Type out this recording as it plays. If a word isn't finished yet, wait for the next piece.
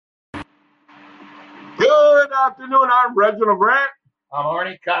Good afternoon. I'm Reginald Grant. I'm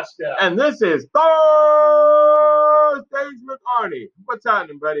Arnie Costa. And this is Thursdays with Arnie. What's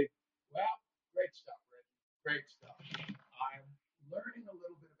happening, buddy? Well, great stuff, Reggie. Great stuff. I'm learning a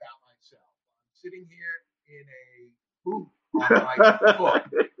little bit about myself. I'm sitting here in a boot on my foot.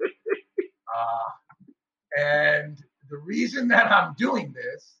 And the reason that I'm doing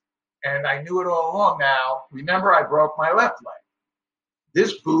this, and I knew it all along now, remember I broke my left leg.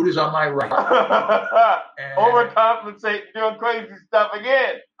 This boot is on my right. Overcompensating, doing crazy stuff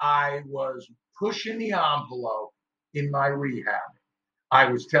again. I was pushing the envelope in my rehab. I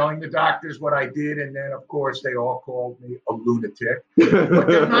was telling the doctors what I did, and then, of course, they all called me a lunatic. But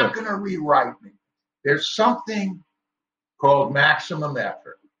they're not going to rewrite me. There's something called maximum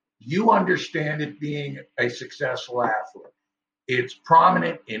effort. You understand it being a successful athlete. It's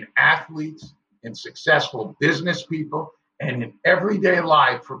prominent in athletes, in successful business people, and in everyday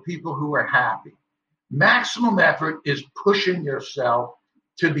life for people who are happy. Maximum effort is pushing yourself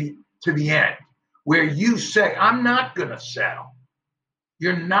to the end, where you say, I'm not going to settle.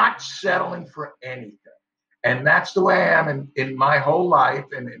 You're not settling for anything. And that's the way I am in my whole life,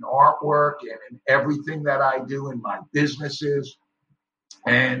 and in artwork, and in everything that I do in my businesses.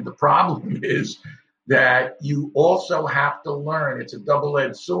 And the problem is that you also have to learn, it's a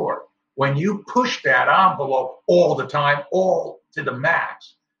double-edged sword. When you push that envelope all the time, all to the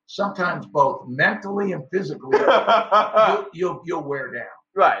max, sometimes both mentally and physically, you'll wear down.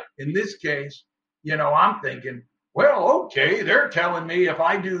 Right. In this case, I'm thinking, well, okay, they're telling me if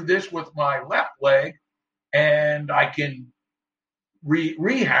I do this with my left leg and I can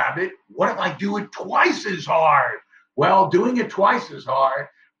rehab it, what if I do it twice as hard? Well, doing it twice as hard,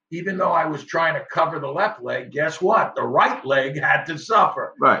 even though I was trying to cover the left leg, guess what? The right leg had to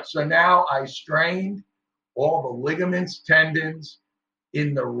suffer. Right. So now I strained all the ligaments, tendons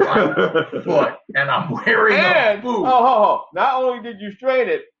in the right foot, and I'm wearing a boot. Not only did you strain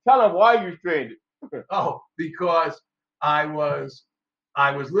it, tell them why you strained it. Because I was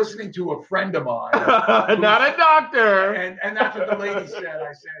listening to a friend of mine. Not a doctor. And that's what the lady said.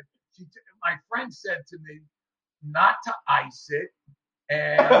 I said, my friend said to me not to ice it.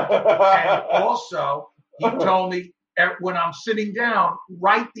 And also, he told me when I'm sitting down,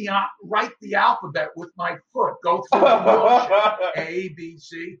 write the alphabet with my foot. Go through the motion, A, B,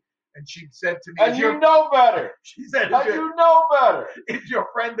 C. And she said to me, and you know better. She said, you know better. Is your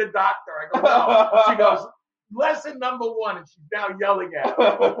friend a doctor? I go, no. She goes, lesson number 1, and she's now yelling at me.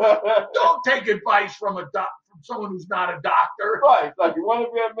 Don't take advice from someone who's not a doctor. Right. It's like, you want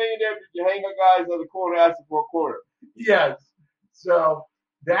to be a millionaire, but you hang a guys on the corner asking for a quarter. Yes. So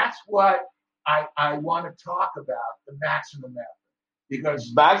that's what I want to talk about, the maximum effort.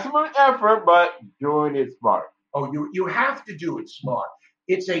 Because maximum effort, but doing it smart. Oh, you have to do it smart.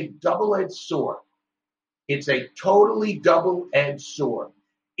 It's a double-edged sword. It's a totally double-edged sword.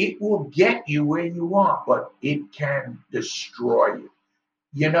 It will get you where you want, but it can destroy you.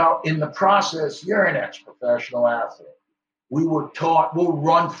 In the process, you're an ex-professional athlete. We were taught we'll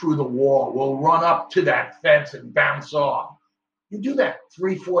run through the wall. We'll run up to that fence and bounce off. You do that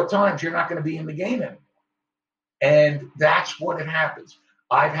 3-4 times, you're not going to be in the game anymore. And that's what it happens.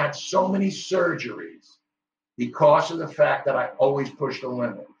 I've had so many surgeries because of the fact that I always push the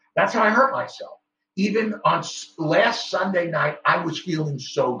limit. That's how I hurt myself. Even on last Sunday night, I was feeling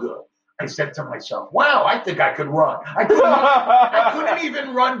so good. I said to myself, wow, I think I could run. I couldn't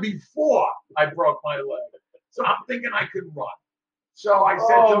even run before I broke my leg. So I'm thinking I could run. So I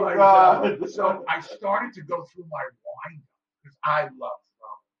said to myself, so I started to go through my wind-up because I love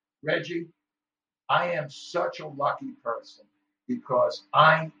throwing. Reggie, I am such a lucky person because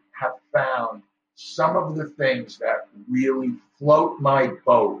I have found some of the things that really float my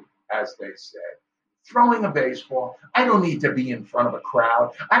boat, as they say. Throwing a baseball, I don't need to be in front of a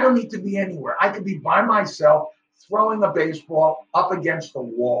crowd. I don't need to be anywhere. I could be by myself throwing a baseball up against the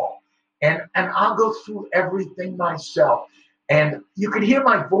wall. And I'll go through everything myself. And you can hear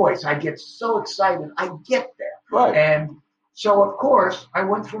my voice. I get so excited. I get there. Right. And so, of course, I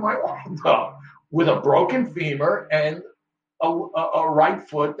went through my wind-up with a broken femur and a right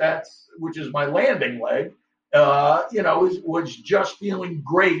foot, which is my landing leg, was just feeling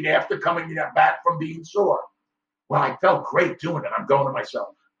great after coming back from being sore. Well, I felt great doing it. I'm going to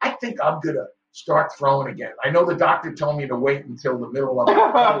myself, I think I'm going to start throwing again. I know the doctor told me to wait until the middle of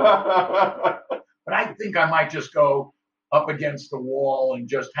October, but I think I might just go up against the wall and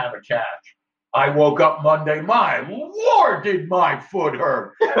just have a catch. I woke up Monday, my Lord, did my foot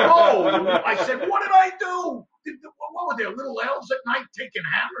hurt. Oh, I said, what did I do? What were there, little elves at night taking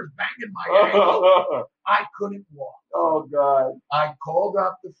hammers, banging my ankle? I couldn't walk. Oh, God. I called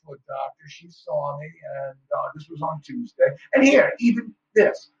up the foot doctor. She saw me, and this was on Tuesday. And here, even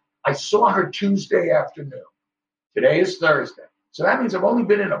this, I saw her Tuesday afternoon. Today is Thursday. So that means I've only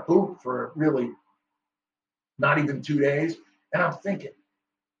been in a boot for really not even 2 days. And I'm thinking,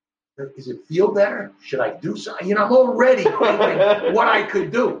 does it feel better? Should I do something? I'm already thinking what I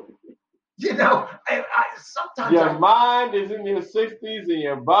could do. I sometimes your mind is in your 60s and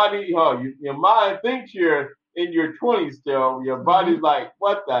your body, your mind thinks you're in your 20s still. Your body's like,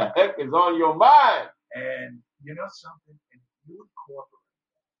 what the heck is on your mind? And you know something? And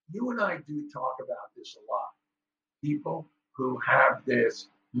you and I do talk about this a lot. People who have this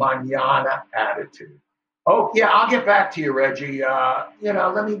mañana attitude. Oh, yeah, I'll get back to you, Reggie.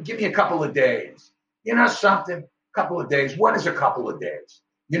 Give me a couple of days. You know something? A couple of days. What is a couple of days?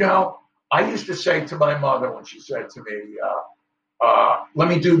 I used to say to my mother when she said to me, let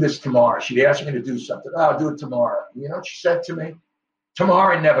me do this tomorrow. She'd ask me to do something. I'll do it tomorrow. You know what she said to me?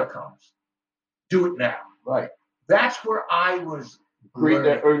 Tomorrow never comes. Do it now. Right. That's where I was. Create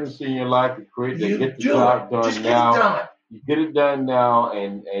that urgency in your life and get the job done Just now. Get it done. You get it done now,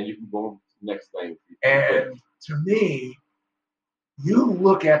 and you can go to the next thing. And to me, you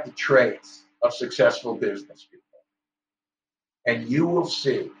look at the traits of successful business people, and you will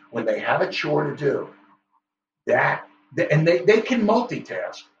see when they have a chore to do, and they can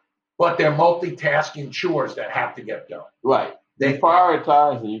multitask, but they're multitasking chores that have to get done. Right. They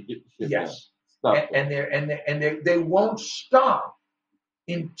prioritize and you get the shit done. And they won't stop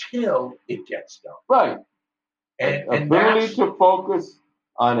until it gets done. Right. And ability to focus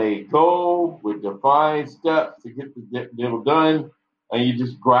on a goal with defined steps to get the deal done, and you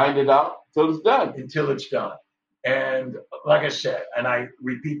just grind it out until it's done. Until it's done. And like I said, and I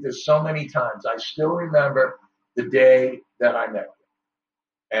repeat this so many times, I still remember the day that I met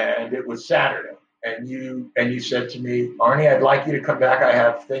you. And it was Saturday. And you said to me, Arnie, I'd like you to come back. I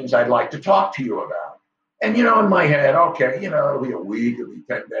have things I'd like to talk to you about. And, in my head, okay, it'll be a week, it'll be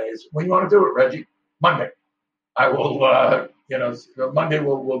 10 days. When you want to do it, Reggie? Monday. I will, Monday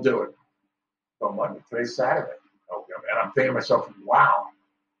we'll do it. So Monday, today's Saturday. Okay. And I'm thinking to myself, wow,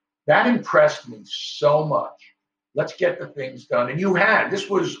 that impressed me so much. Let's get the things done. And this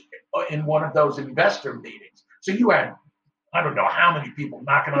was in one of those investor meetings. So you had, I don't know how many people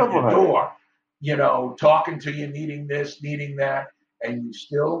knocking on your door, talking to you, needing this, needing that. And you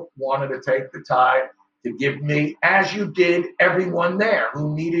still wanted to take the time to give me, as you did everyone there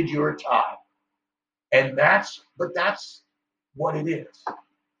who needed your time. And that's what it is.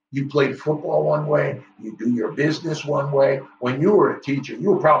 You played football one way, you do your business one way. When you were a teacher,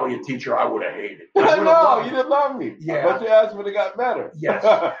 you were probably a teacher I would have hated. No, you didn't love me. Yeah. But your ass would have got better. Yes,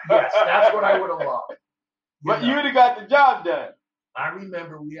 that's what I would have loved. But you would have got the job done. I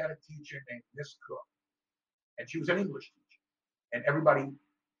remember we had a teacher named Miss Cook, and she was an English teacher, and everybody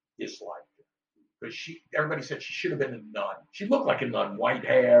disliked her because everybody said she should have been a nun. She looked like a nun, white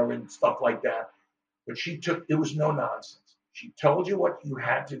hair and stuff like that. But it was no nonsense. She told you what you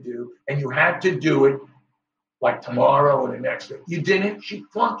had to do, and you had to do it like tomorrow or the next day. You didn't, she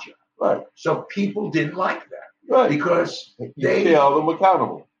flunked you. Right. So people didn't like that. Right. Because they held them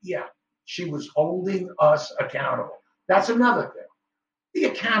accountable. Yeah. She was holding us accountable. That's another thing. Be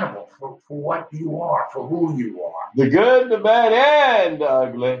accountable for what you are, for who you are. The good, the bad, and the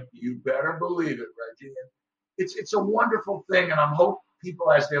ugly. You better believe it, Reggie. It's a wonderful thing, and I hope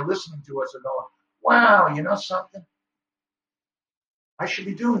people, as they're listening to us, are going, wow, you know something? I should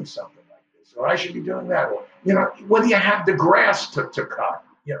be doing something like this, or I should be doing that. Or, whether you have the grass to cut.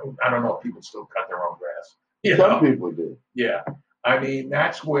 I don't know if people still cut their own grass. Some people do. Yeah. I mean,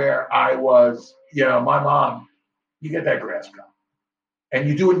 that's where I was, my mom, you get that grass cut. And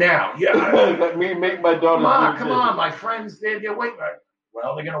you do it now. Yeah. Let me make my daughter come on, my friends, they're waiting.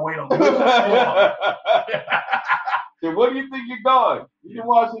 Well, they're going to wait on me. So where do you think you're going? You can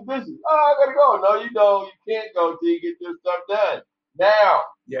wash the dishes. Oh, I got to go. No, you don't. You can't go till you get your stuff done. Now.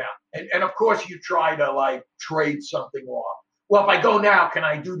 Yeah. And of course you try to trade something off. Well, if I go now, can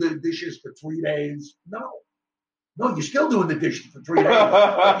I do the dishes for 3 days? No, you're still doing the dishes for 3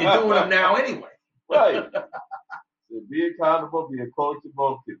 days. You're doing them now anyway. Right. So be accountable, be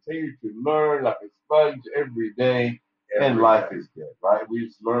coachable, continue to learn like a sponge every day. And life is good, right? We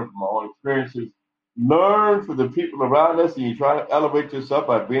just learn from our own experiences. Learn from the people around us, and you try to elevate yourself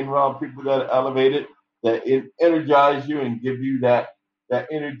by being around people that are elevated, that energize you and give you that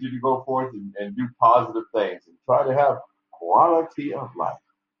energy to go forth and do positive things and try to have quality of life.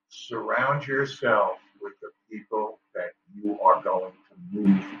 Surround yourself with the people that you are going to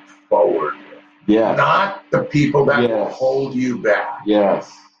move forward with. Yes. not the people that will Yes. hold you back.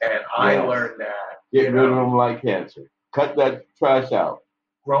 Yes. And I Yes. learned that. Get rid of them like cancer. Cut that trash out.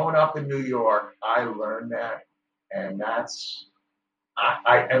 Growing up in New York, I learned that, and that's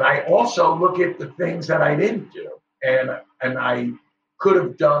I also look at the things that I didn't do, and I could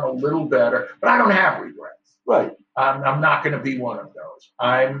have done a little better, but I don't have regrets. Right. I'm not going to be one of those.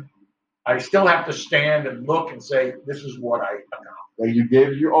 I still have to stand and look and say, this is what I accomplished. And you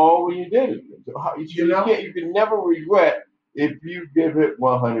gave your all when you did it. You can never regret if you give it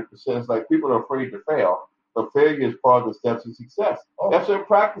 100%. It's like people are afraid to fail, but failure is part of the steps to success. That's what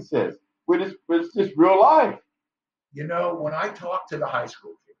practice is. It's just real life. When I talk to the high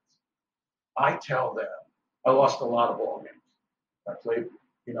school kids, I tell them I lost a lot of ball games. I played,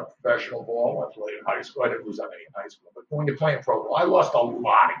 professional ball. I played in high school. I didn't lose that many in high school. But when you're playing pro ball, I lost a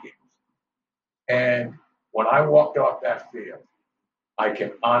lot of games. And when I walked off that field, I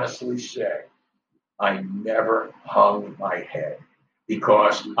can honestly say I never hung my head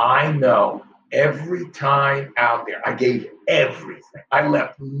because I know every time out there, I gave everything. I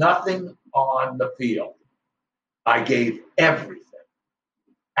left nothing on the field. I gave everything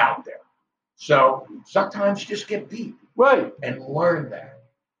out there. So sometimes you just get beat. Right. And learn that.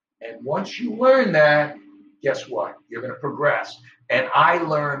 And once you learn that, guess what? You're going to progress. And I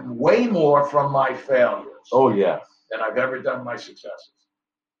learned way more from my failures. Oh, yes. Than I've ever done my successes.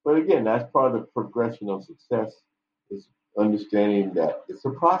 But again, that's part of the progression of success is understanding that it's a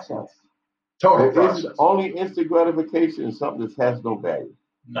process. Total process. It's only instant gratification is something that has no value.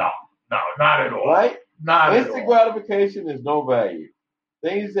 No, not at all. Right? Not instant at all. gratification is no value.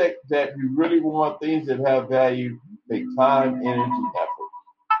 Things that you really want, things that have value, take time, energy, effort.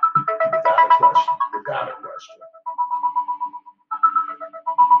 Without a question.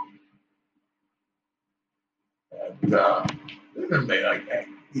 And they like, hey,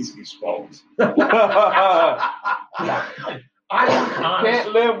 he's exposed. Can't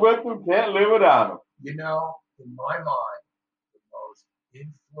live with them, can't live without them. In my mind, the most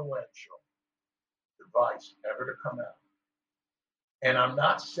influential device ever to come out. And I'm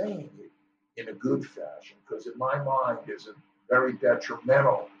not saying it in a good fashion, because in my mind, there's a very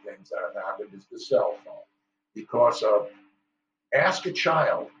detrimental things that have happened is the cell phone. Because of ask a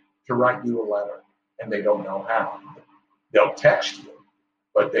child to write you a letter, and they don't know how. They'll text you,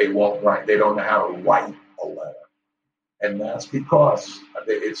 but they won't write. They don't know how to write a letter. And that's because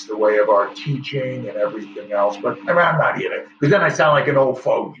it's the way of our teaching and everything else. But I'm not here to, because then I sound like an old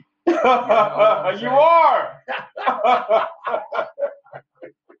fogey. You are.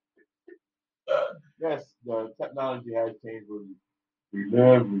 Yes, the technology has changed where we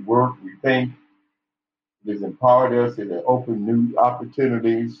live, we work, we think. It has empowered us. It has opened new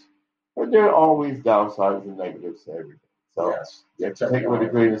opportunities. But there are always downsides and negatives to everything. So you have to take it with a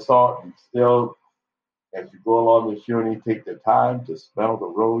grain of salt. And still, as you go along this journey, take the time to smell the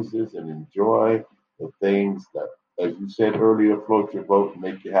roses and enjoy the things that, as you said earlier, float your boat and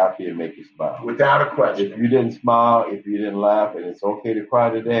make you happy and make you smile. Without a question. If you didn't smile, if you didn't laugh, and it's okay to cry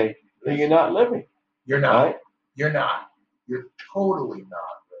today, then you're not living. You're not. Right? You're not. You're totally not.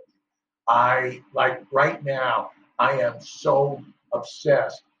 Right now, I am so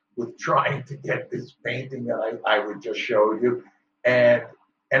obsessed with trying to get this painting that I would just show you, and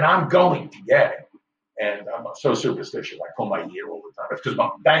I'm going to get it. And I'm so superstitious. I pull my ear all the time. It's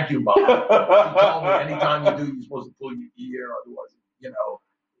because thank you, Mom. She told me anytime you do, you're supposed to pull your ear, otherwise,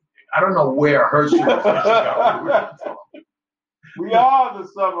 I don't know where her superstition got rooted from. We are the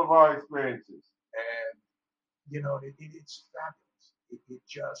sum of our experiences. And, it's fabulous. It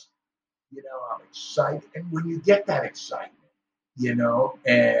just, I'm excited. And when you get that excitement,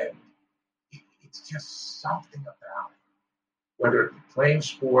 and it's just something about it. Whether it's playing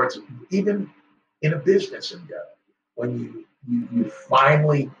sports, even in a business endeavor, when you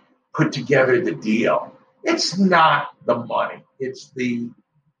finally put together the deal, it's not the money. It's the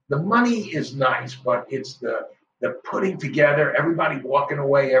money is nice, but it's the putting together, everybody walking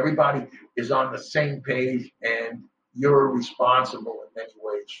away, everybody is on the same page, and you're responsible in many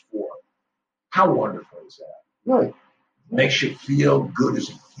ways for it. How wonderful is that? Right. Makes you feel good as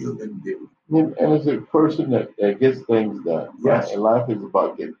a human being. And as a person that gets things done. Yes. Right? And life is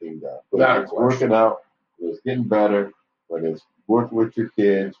about getting things done. Whether it's working out, whether it's getting better, whether it's working with your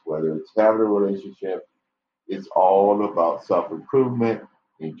kids, whether it's having a relationship, it's all about self-improvement,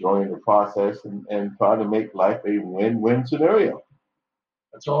 enjoying the process, and trying to make life a win-win scenario.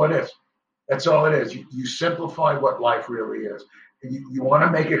 That's all it is. That's all it is. You simplify what life really is. You want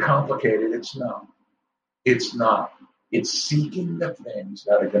to make it complicated. It's not. It's not. It's seeking the things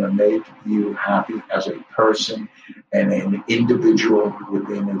that are going to make you happy as a person and an individual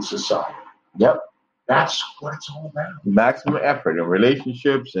within a society. Yep. That's what it's all about. Maximum effort in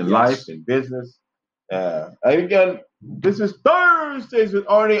relationships, in life, in business. And again, this is Thursdays with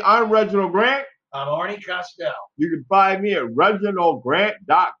Arnie. I'm Reginald Grant. I'm Arnie Costell. You can find me at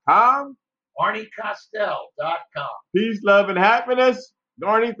reginaldgrant.com. ArnieCostell.com. Peace, love, and happiness.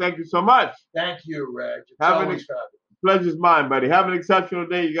 Arnie, thank you so much. Thank you, Reg. It's always fabulous. Pleasure's mine, buddy. Have an exceptional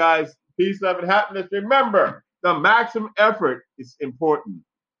day, you guys. Peace, love, and happiness. Remember, the maximum effort is important,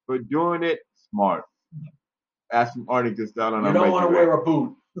 but doing it smart. Ask him Arnie just down on. You don't want to wear a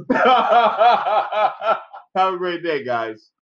boot. Have a great day, guys.